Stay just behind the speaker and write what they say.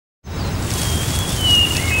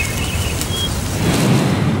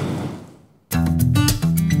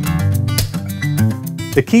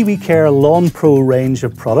The Kiwicare LawnPro range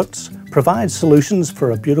of products provides solutions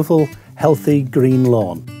for a beautiful, healthy green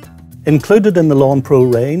lawn. Included in the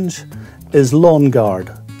LawnPro range is Lawn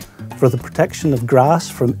Guard for the protection of grass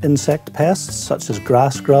from insect pests such as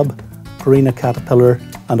grass grub, Porina caterpillar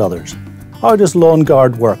and others. How does Lawn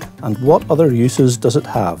Guard work and what other uses does it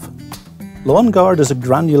have? Lawn Guard is a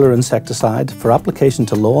granular insecticide for application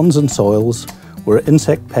to lawns and soils where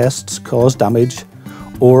insect pests cause damage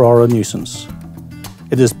or are a nuisance.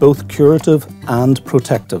 It is both curative and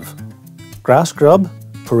protective. Grass grub,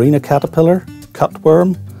 Porina caterpillar,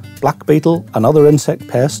 cutworm, black beetle and other insect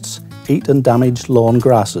pests eat and damage lawn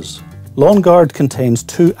grasses. Lawn Guard contains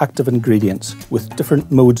 2 active ingredients with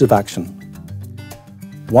different modes of action.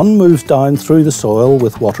 One moves down through the soil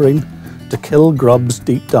with watering to kill grubs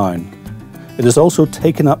deep down. It is also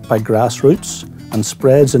taken up by grass roots and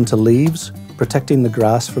spreads into leaves, protecting the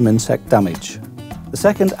grass from insect damage. The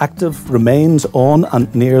second active remains on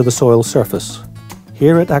and near the soil surface.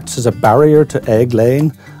 Here it acts as a barrier to egg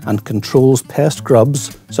laying and controls pest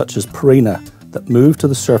grubs such as Porina that move to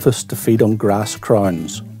the surface to feed on grass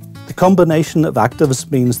crowns. The combination of actives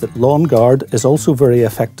means that Lawn Guard is also very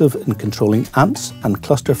effective in controlling ants and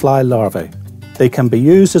clusterfly larvae. They can be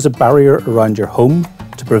used as a barrier around your home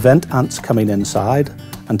to prevent ants coming inside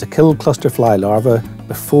and to kill clusterfly larvae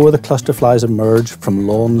before the clusterflies emerge from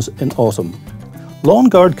lawns in autumn. Lawn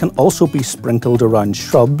Guard can also be sprinkled around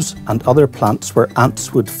shrubs and other plants where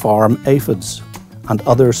ants would farm aphids and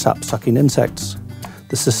other sap-sucking insects.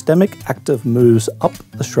 The systemic active moves up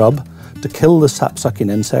the shrub to kill the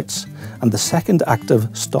sap-sucking insects, and the second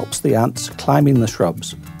active stops the ants climbing the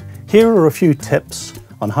shrubs. Here are a few tips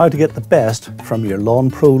on how to get the best from your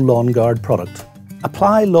LawnPro Lawn Guard product.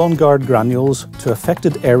 Apply Lawn Guard granules to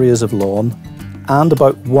affected areas of lawn and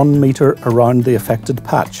about 1 metre around the affected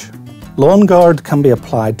patch. Lawn Guard can be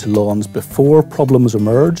applied to lawns before problems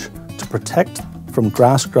emerge to protect from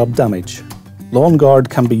grass grub damage. Lawn Guard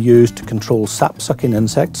can be used to control sap-sucking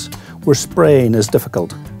insects where spraying is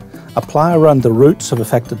difficult. Apply around the roots of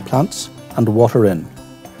affected plants and water in.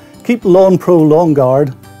 Keep LawnPro Lawn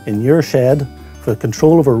Guard in your shed for the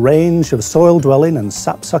control of a range of soil-dwelling and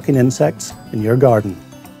sap-sucking insects in your garden.